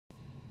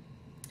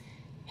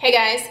Hey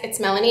guys, it's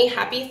Melanie.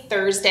 Happy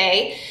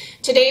Thursday.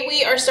 Today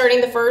we are starting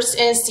the first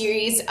in a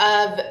series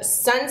of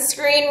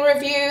sunscreen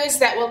reviews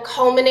that will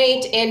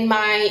culminate in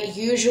my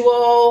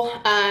usual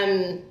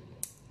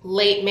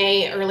late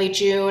May, early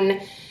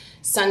June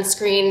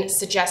sunscreen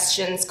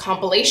suggestions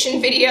compilation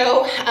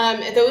video.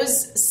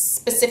 Those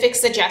specific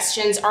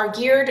suggestions are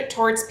geared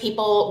towards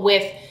people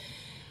with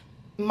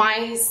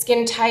my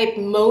skin type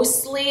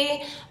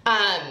mostly,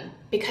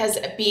 because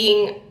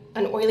being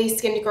an oily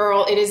skinned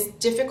girl, it is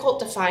difficult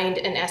to find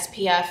an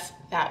SPF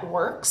that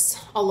works.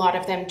 A lot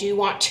of them do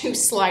want to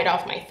slide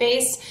off my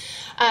face.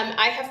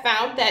 I have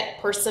found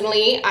that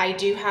personally, I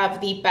do have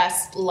the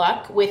best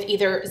luck with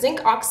either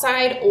zinc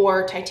oxide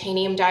or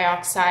titanium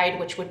dioxide,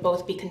 which would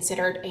both be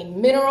considered a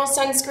mineral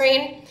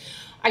sunscreen.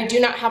 I do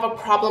not have a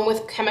problem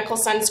with chemical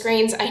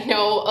sunscreens. I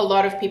know a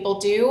lot of people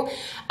do.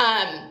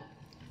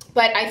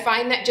 But I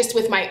find that just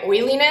with my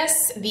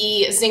oiliness,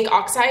 the zinc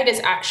oxide is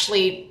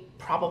actually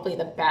probably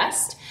the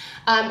best.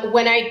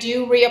 When I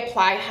do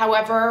reapply,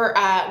 however,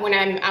 when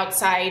I'm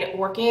outside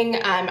working,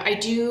 I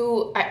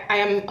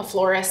am a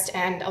florist,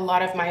 and a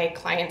lot of my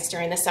clients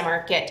during the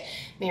summer get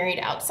married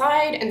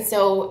outside, and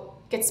so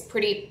it gets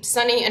pretty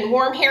sunny and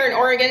warm here in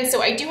Oregon,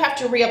 so I do have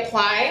to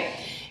reapply.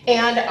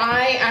 And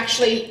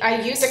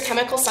I use a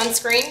chemical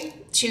sunscreen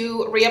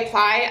to reapply.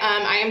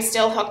 I am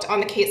still hooked on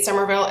the Kate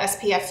Somerville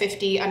SPF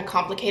 50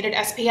 Uncomplicated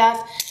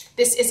SPF.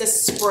 This is a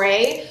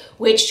spray,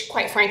 which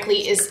quite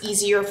frankly is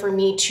easier for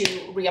me to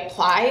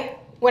reapply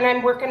when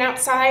I'm working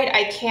outside.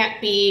 I can't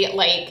be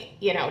like,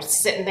 you know,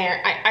 sitting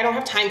there. I don't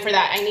have time for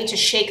that. I need to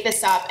shake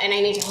this up and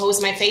I need to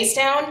hose my face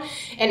down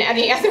and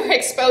any other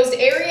exposed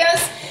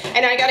areas,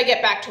 and I gotta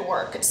get back to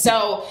work.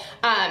 So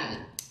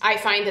I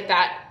find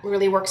that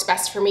really works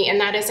best for me, and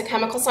that is a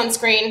chemical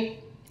sunscreen.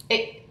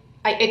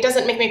 It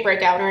doesn't make me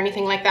break out or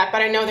anything like that,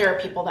 but I know there are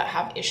people that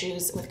have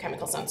issues with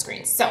chemical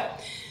sunscreens. So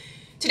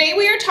today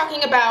we are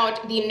talking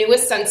about the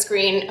newest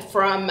sunscreen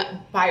from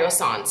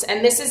Biossance,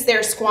 and this is their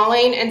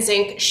Squalane and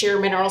Zinc Sheer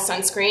Mineral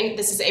Sunscreen.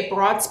 This is a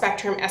broad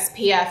spectrum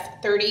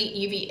SPF 30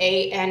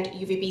 UVA and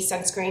UVB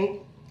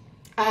sunscreen.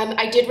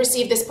 I did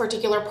receive this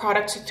particular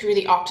product through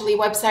the Octoly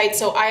website,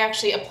 so I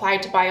actually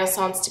applied to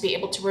Biossance to be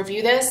able to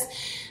review this.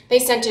 They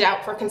sent it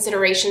out for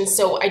consideration,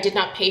 so I did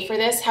not pay for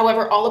this.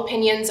 However, all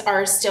opinions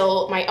are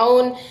still my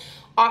own.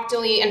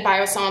 Octoly and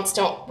Biossance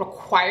don't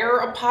require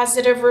a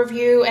positive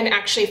review, and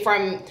actually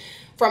from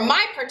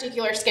my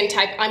particular skin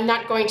type, I'm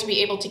not going to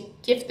be able to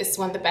give this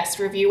one the best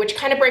review, which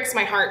kind of breaks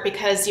my heart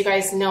because you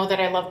guys know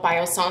that I love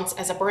Biossance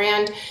as a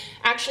brand.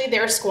 Actually,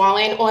 their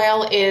squalane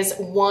oil is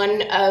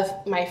one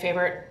of my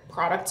favorite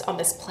products on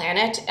this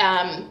planet.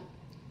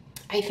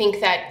 I think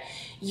that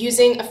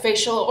using a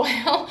facial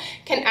oil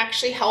can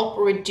actually help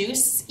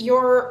reduce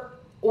your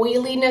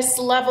oiliness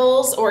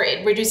levels, or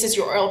it reduces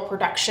your oil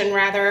production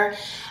rather.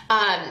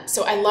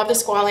 So I love the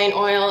squalane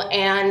oil,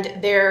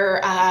 and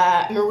their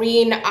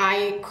marine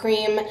eye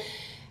cream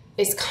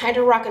is kind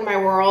of rocking my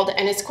world,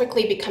 and it's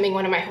quickly becoming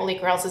one of my holy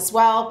grails as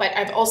well. But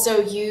I've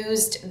also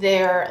used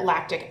their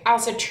lactic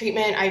acid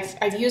treatment.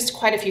 I've used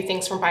quite a few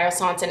things from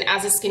Biossance, and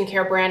as a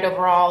skincare brand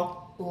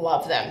overall,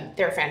 love them.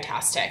 They're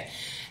fantastic.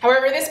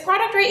 However, this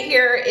product right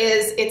here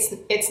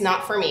it's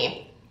not for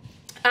me.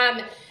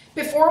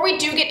 Before we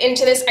do get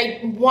into this,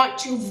 I want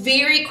to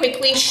very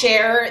quickly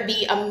share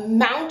the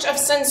amount of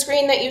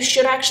sunscreen that you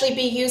should actually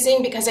be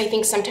using, because I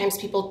think sometimes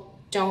people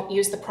don't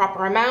use the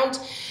proper amount.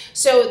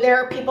 So there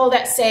are people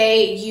that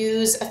say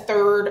use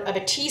 1/3 of a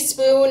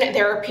teaspoon.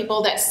 There are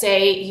people that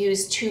say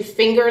use 2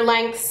 finger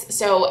lengths.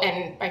 So,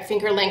 and by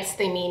finger lengths,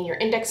 they mean your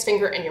index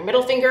finger and your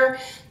middle finger.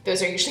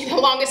 Those are usually the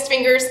longest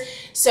fingers.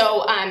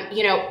 So,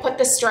 you know, put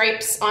the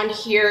stripes on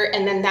here,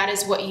 and then that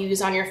is what you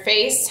use on your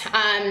face.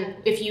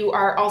 If you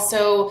are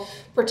also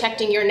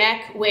protecting your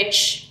neck,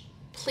 which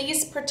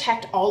please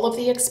protect all of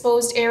the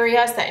exposed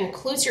areas. That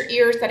includes your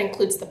ears, that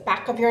includes the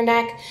back of your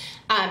neck,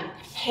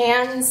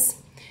 hands,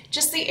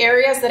 just the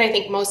areas that I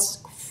think most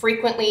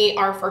frequently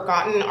are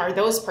forgotten are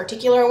those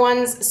particular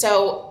ones.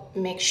 So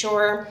make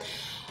sure.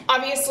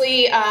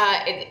 Obviously,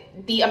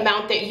 the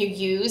amount that you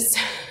use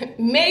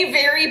may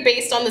vary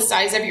based on the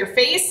size of your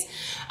face.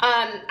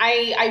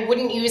 I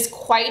wouldn't use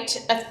quite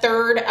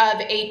 1/3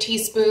 of a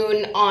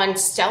teaspoon on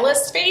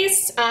Stella's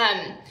face,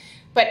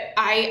 but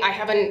I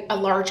have a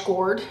large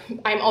gourd.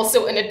 I'm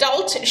also an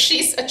adult,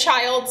 she's a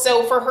child,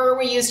 so for her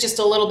we use just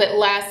a little bit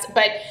less,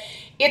 but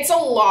it's a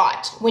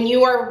lot. When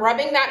you are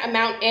rubbing that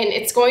amount in,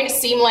 it's going to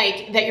seem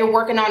like that you're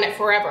working on it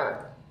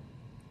forever.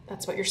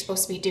 That's what you're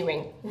supposed to be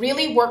doing.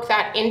 Really work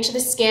that into the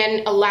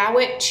skin, allow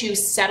it to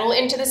settle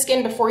into the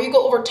skin before you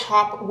go over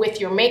top with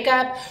your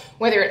makeup,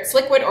 whether it's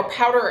liquid or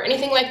powder or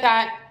anything like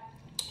that.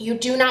 You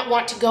do not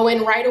want to go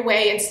in right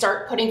away and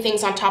start putting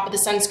things on top of the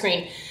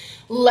sunscreen.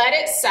 Let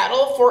it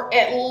settle for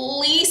at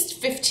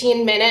least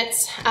 15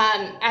 minutes,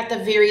 at the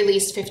very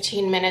least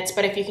 15 minutes,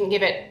 but if you can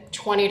give it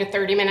 20 to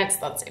 30 minutes,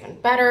 that's even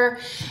better.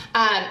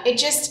 It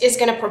just is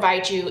gonna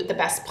provide you the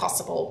best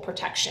possible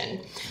protection.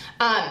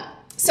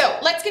 So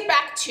let's get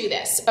back to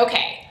this.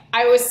 Okay,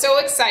 I was so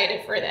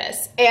excited for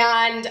this,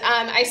 and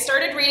I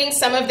started reading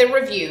some of the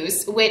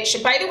reviews,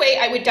 which, by the way,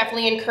 I would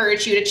definitely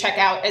encourage you to check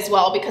out as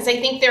well, because I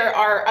think there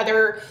are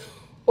other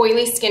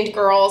oily skinned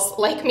girls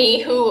like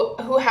me who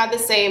had the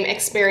same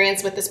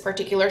experience with this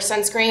particular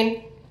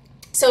sunscreen.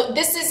 So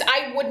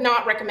I would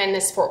not recommend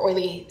this for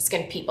oily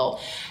skinned people.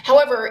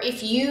 However,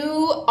 if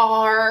you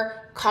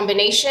are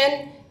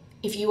combination,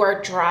 if you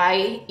are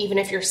dry, even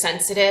if you're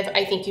sensitive,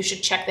 I think you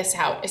should check this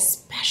out,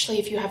 especially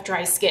if you have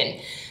dry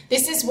skin.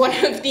 This is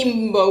one of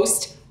the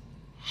most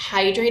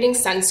hydrating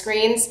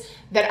sunscreens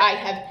that I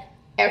have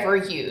ever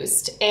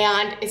used,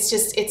 and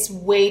it's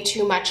way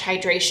too much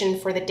hydration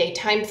for the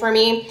daytime for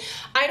me.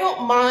 I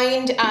don't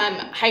mind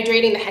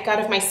hydrating the heck out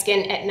of my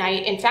skin at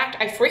night. In fact,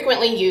 I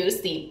frequently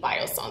use the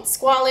Biossance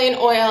Squalane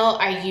oil.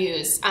 I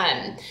use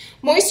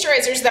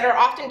moisturizers that are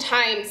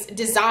oftentimes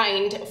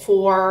designed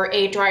for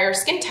a drier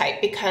skin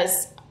type,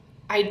 because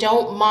I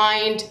don't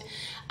mind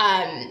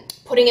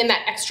putting in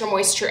that extra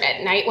moisture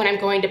at night when I'm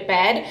going to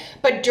bed,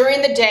 but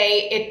during the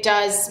day it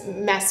does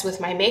mess with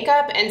my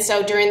makeup, and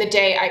so during the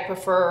day I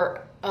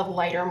prefer a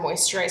lighter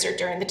moisturizer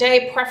during the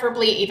day,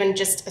 preferably even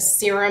just a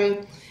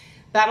serum.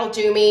 That'll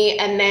do me,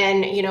 and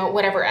then, you know,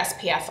 whatever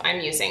SPF I'm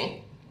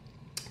using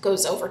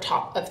goes over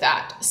top of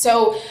that.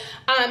 So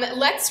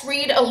let's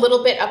read a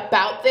little bit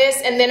about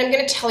this, and then I'm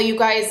going to tell you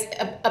guys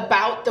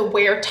about the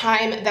wear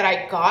time that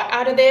I got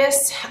out of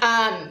this.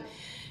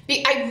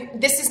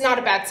 This is not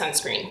a bad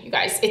sunscreen, you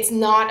guys. It's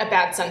not a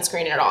bad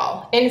sunscreen at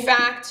all. In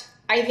fact,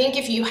 I think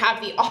if you have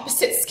the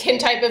opposite skin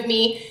type of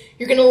me,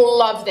 you're gonna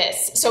love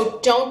this. So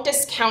don't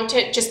discount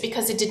it just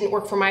because it didn't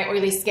work for my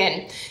oily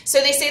skin.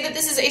 So they say that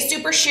this is a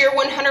super sheer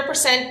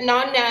 100%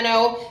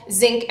 non-nano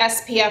zinc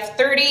SPF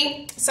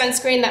 30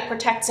 sunscreen that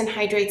protects and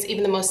hydrates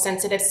even the most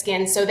sensitive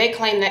skin. So they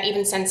claim that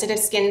even sensitive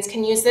skins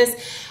can use this.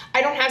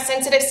 I don't have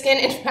sensitive skin.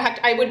 In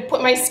fact, I would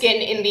put my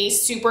skin in the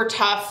super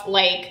tough,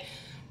 like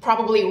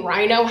probably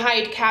rhino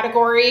hide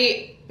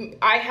category.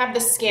 I have the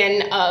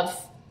skin of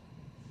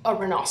a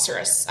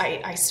rhinoceros,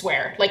 I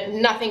swear. Like,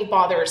 nothing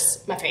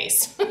bothers my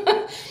face.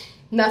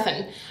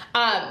 Nothing.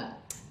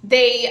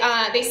 They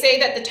say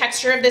that the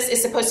texture of this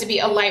is supposed to be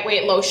a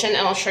lightweight lotion,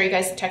 and I'll show you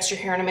guys the texture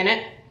here in a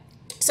minute.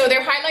 So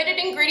their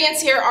highlighted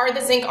ingredients here are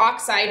the zinc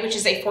oxide, which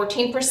is a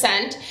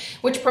 14%,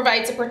 which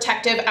provides a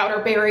protective outer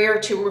barrier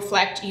to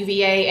reflect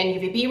UVA and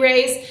UVB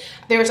rays.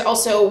 There's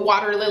also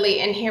water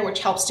lily in here, which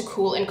helps to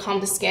cool and calm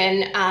the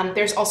skin.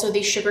 There's also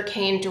the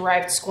sugarcane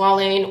derived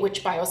squalane,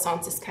 which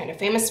Biossance is kind of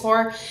famous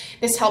for.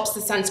 This helps the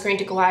sunscreen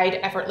to glide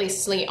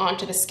effortlessly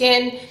onto the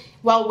skin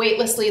while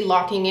weightlessly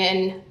locking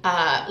in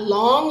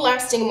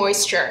long-lasting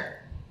moisture.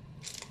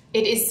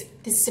 This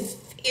is a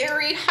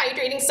very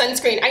hydrating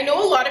sunscreen. I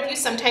know a lot of you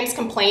sometimes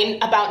complain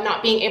about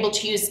not being able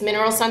to use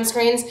mineral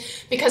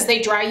sunscreens because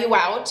they dry you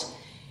out.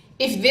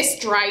 If this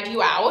dried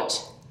you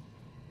out,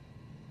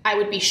 I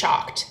would be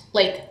shocked.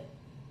 Like,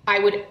 I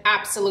would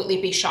absolutely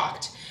be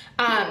shocked.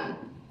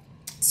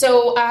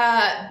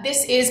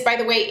 This is, by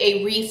the way,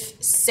 a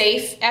reef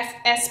safe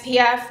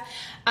SPF.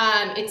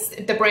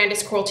 The brand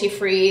is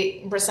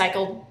cruelty-free,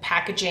 recycled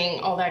packaging,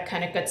 all that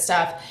kind of good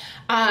stuff.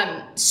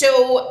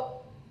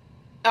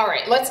 All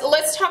right,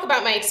 let's talk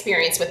about my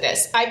experience with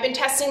this. I've been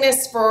testing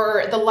this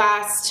for the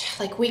last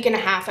like week and a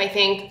half, I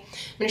think.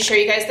 I'm gonna show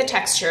you guys the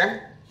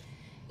texture.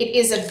 It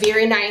is a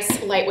very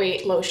nice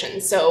lightweight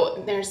lotion.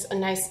 So there's a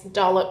nice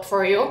dollop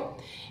for you.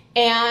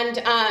 And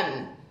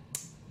I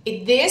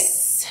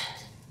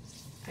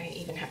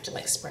even have to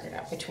like spread it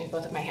out between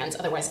both of my hands,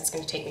 otherwise it's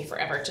gonna take me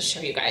forever to show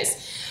you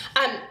guys.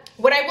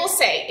 What I will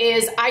say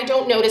is I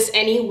don't notice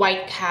any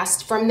white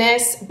cast from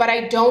this, but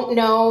I don't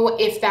know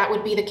if that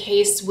would be the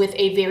case with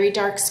a very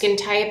dark skin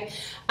type.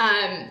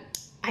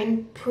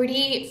 I'm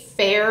pretty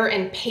fair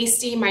and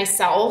pasty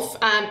myself,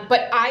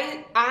 but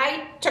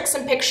I took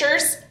some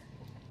pictures.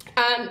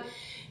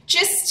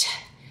 Just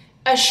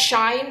a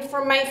shine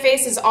from my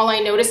face is all I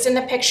noticed in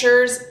the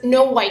pictures.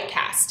 No white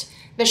cast.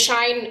 The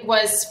shine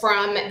was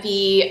from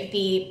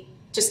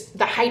just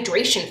the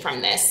hydration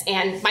from this,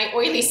 and my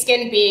oily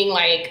skin being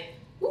like,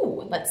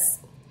 ooh, let's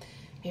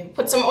maybe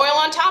put some oil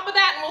on top of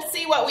that and we'll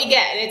see what we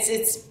get.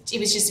 It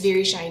was just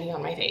very shiny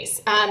on my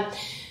face.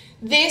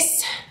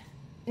 This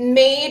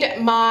made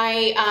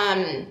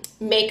my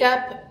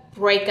makeup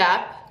break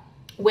up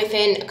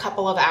within a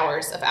couple of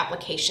hours of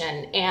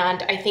application,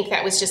 and I think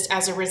that was just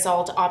as a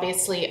result,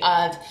 obviously,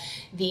 of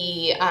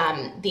the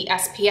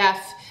SPF,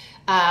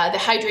 the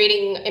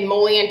hydrating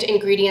emollient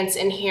ingredients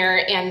in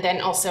here, and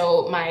then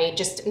also my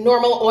just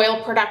normal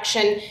oil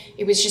production.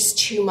 It was just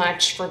too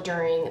much for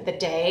during the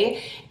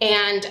day,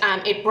 and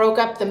it broke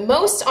up the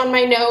most on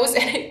my nose,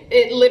 and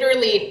it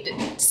literally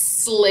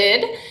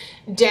slid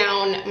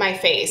down my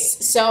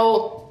face.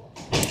 So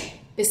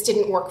this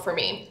didn't work for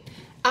me.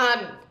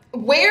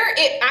 Where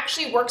it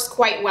actually works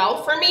quite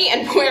well for me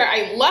and where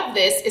I love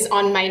this is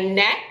on my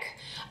neck.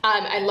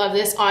 I love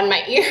this on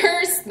my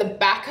ears, the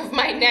back of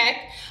my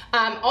neck.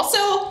 Also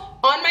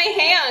on my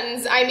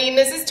hands. I mean,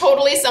 this is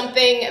totally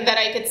something that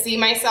I could see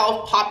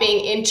myself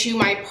popping into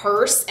my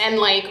purse and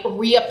like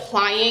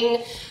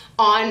reapplying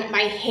on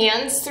my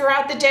hands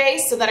throughout the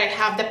day so that I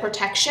have the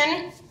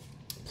protection.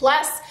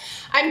 Plus,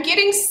 I'm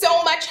getting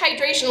so much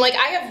hydration. Like,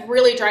 I have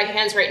really dry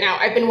hands right now.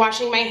 I've been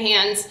washing my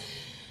hands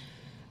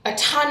a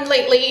ton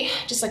lately,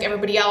 just like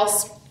everybody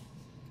else,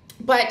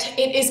 but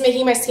it is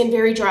making my skin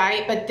very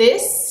dry. But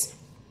this,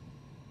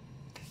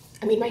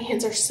 I mean, my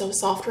hands are so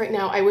soft right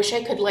now. I wish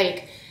I could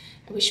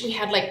I wish we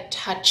had like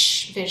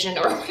touch vision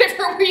or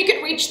whatever where you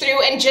could reach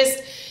through and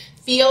just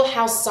feel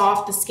how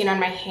soft the skin on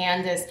my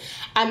hand is.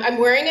 I'm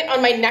wearing it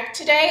on my neck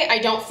today. I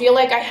don't feel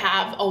like I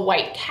have a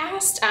white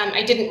cast.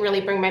 I didn't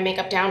really bring my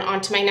makeup down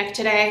onto my neck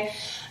today.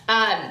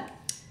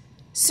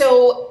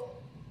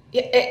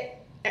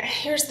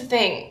 Here's the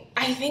thing.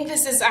 I think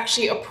this is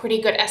actually a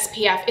pretty good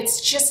SPF.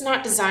 It's just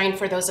not designed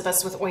for those of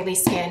us with oily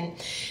skin.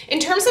 In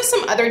terms of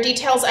some other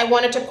details I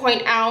wanted to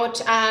point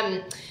out,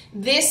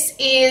 this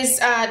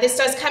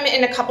does come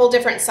in a couple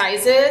different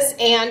sizes,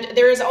 and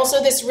there is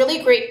also this really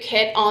great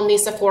kit on the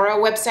Sephora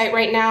website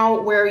right now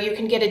where you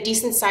can get a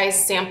decent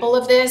sized sample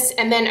of this,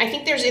 and then I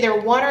think there's either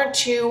 1 or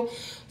 2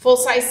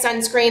 full-size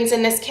sunscreens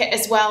in this kit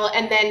as well,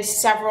 and then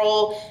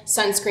several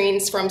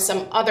sunscreens from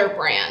some other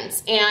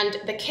brands. And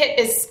the kit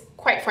is,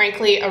 quite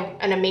frankly,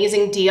 an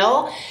amazing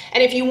deal.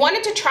 And if you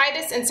wanted to try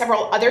this in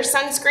several other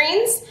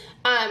sunscreens,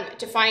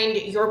 to find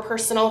your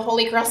personal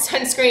holy grail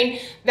sunscreen,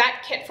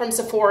 that kit from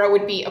Sephora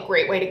would be a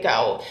great way to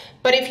go.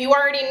 But if you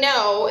already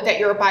know that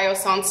you're a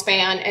Biossance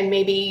fan and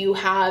maybe you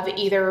have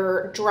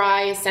either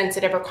dry,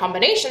 sensitive, or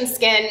combination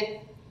skin,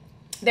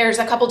 there's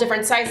a couple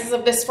different sizes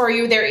of this for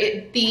you.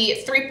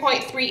 The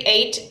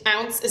 3.38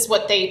 ounce is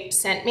what they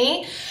sent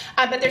me,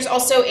 but there's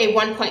also a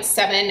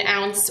 1.7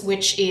 ounce,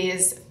 which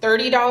is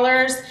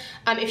 $30.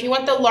 If you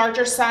want the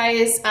larger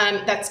size,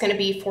 that's gonna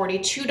be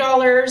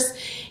 $42.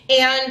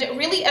 And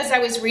really, as I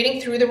was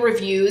reading through the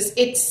reviews,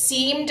 it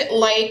seemed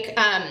like,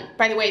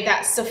 by the way,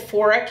 that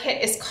Sephora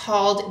kit is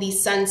called the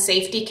Sun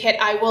Safety Kit.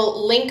 I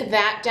will link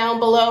that down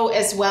below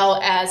as well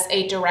as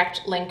a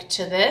direct link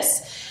to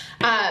this.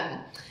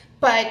 Yeah,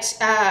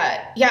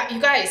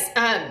 you guys,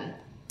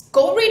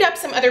 go read up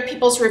some other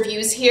people's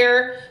reviews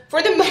here.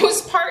 For the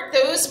most part,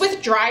 those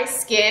with dry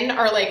skin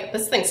are like,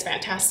 this thing's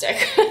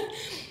fantastic.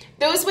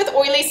 Those with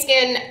oily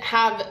skin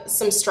have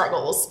some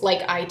struggles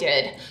like I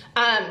did.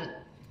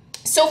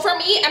 So for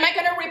me, am I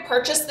gonna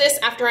repurchase this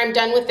after I'm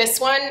done with this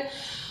one?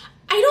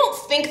 I don't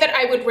think that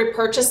I would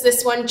repurchase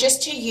this one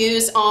just to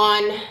use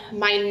on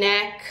my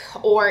neck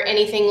or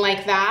anything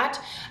like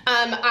that.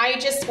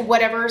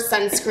 Whatever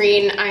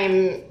sunscreen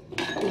I'm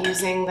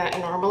using that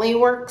normally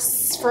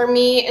works for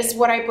me is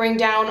what I bring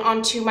down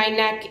onto my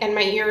neck and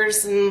my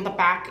ears and the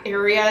back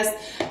areas.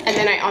 And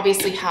then I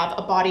obviously have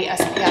a body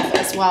SPF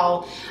as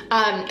well.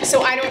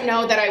 So I don't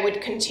know that I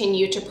would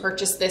continue to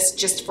purchase this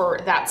just for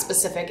that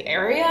specific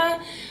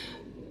area,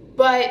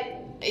 but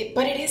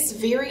it is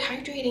very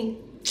hydrating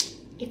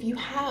if you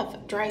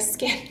have dry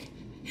skin.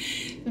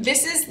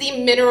 This is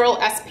the mineral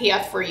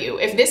SPF for you.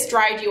 If this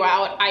dried you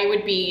out, I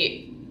would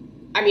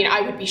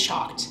be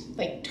shocked,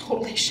 like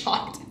totally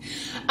shocked.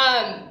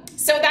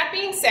 So that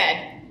being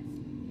said,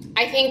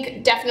 I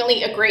think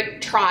definitely a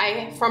great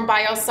try from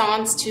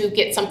Biossance to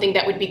get something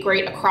that would be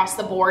great across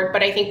the board,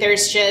 but I think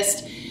there's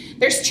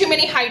too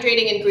many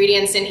hydrating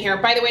ingredients in here.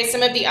 By the way,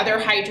 some of the other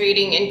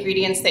hydrating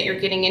ingredients that you're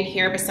getting in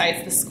here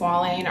besides the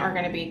squalane are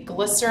gonna be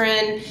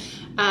glycerin.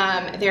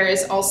 There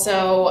is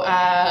also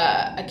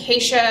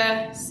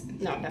acacia.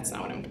 No, that's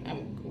not what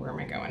where am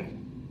I going?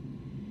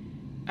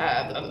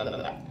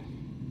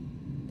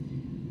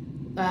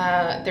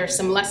 There's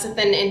some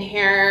lecithin in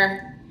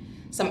here,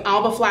 some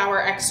alba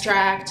flower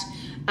extract.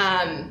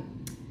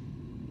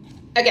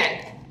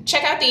 Again,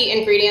 check out the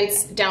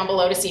ingredients down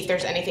below to see if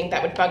there's anything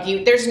that would bug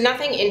you. There's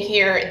nothing in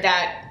here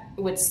that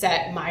would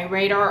set my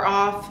radar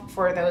off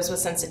for those with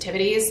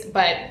sensitivities,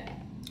 but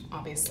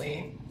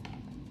obviously,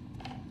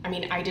 I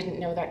mean, I didn't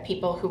know that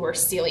people who were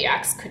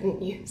celiacs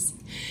couldn't use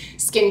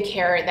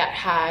skincare that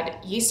had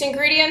yeast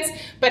ingredients,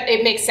 but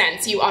it makes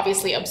sense. You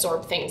obviously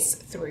absorb things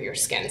through your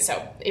skin,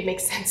 so it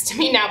makes sense to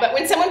me now. But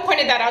when someone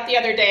pointed that out the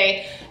other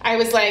day, I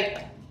was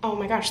like, oh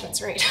my gosh,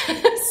 that's right.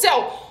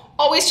 So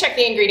always check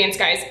the ingredients,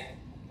 guys.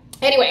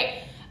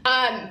 Anyway,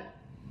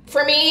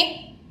 for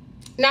me,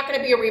 not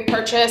gonna be a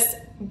repurchase,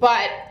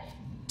 but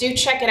do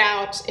check it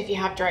out if you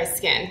have dry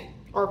skin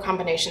or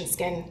combination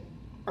skin,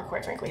 or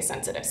quite frankly,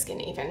 sensitive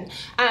skin even.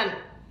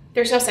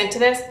 There's no scent to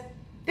this.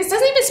 This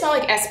doesn't even smell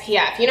like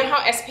SPF. You know how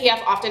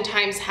SPF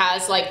oftentimes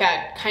has like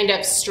that kind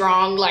of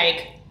strong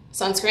like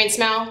sunscreen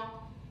smell?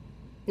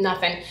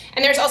 Nothing.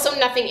 And there's also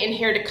nothing in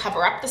here to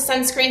cover up the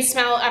sunscreen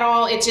smell at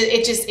all. It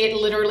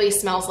literally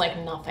smells like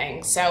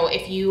nothing. So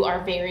if you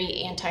are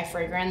very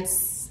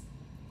anti-fragrance,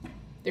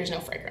 there's no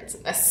fragrance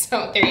in this.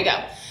 So there you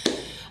go.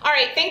 All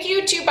right, thank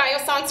you to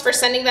Biossance for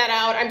sending that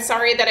out. I'm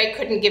sorry that I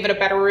couldn't give it a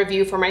better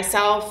review for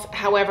myself.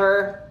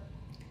 However,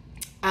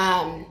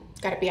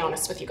 gotta be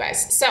honest with you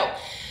guys. So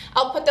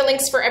I'll put the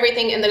links for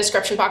everything in the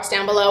description box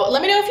down below.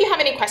 Let me know if you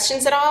have any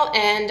questions at all,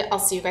 and I'll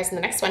see you guys in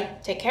the next one.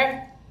 Take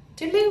care.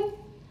 Toodaloo.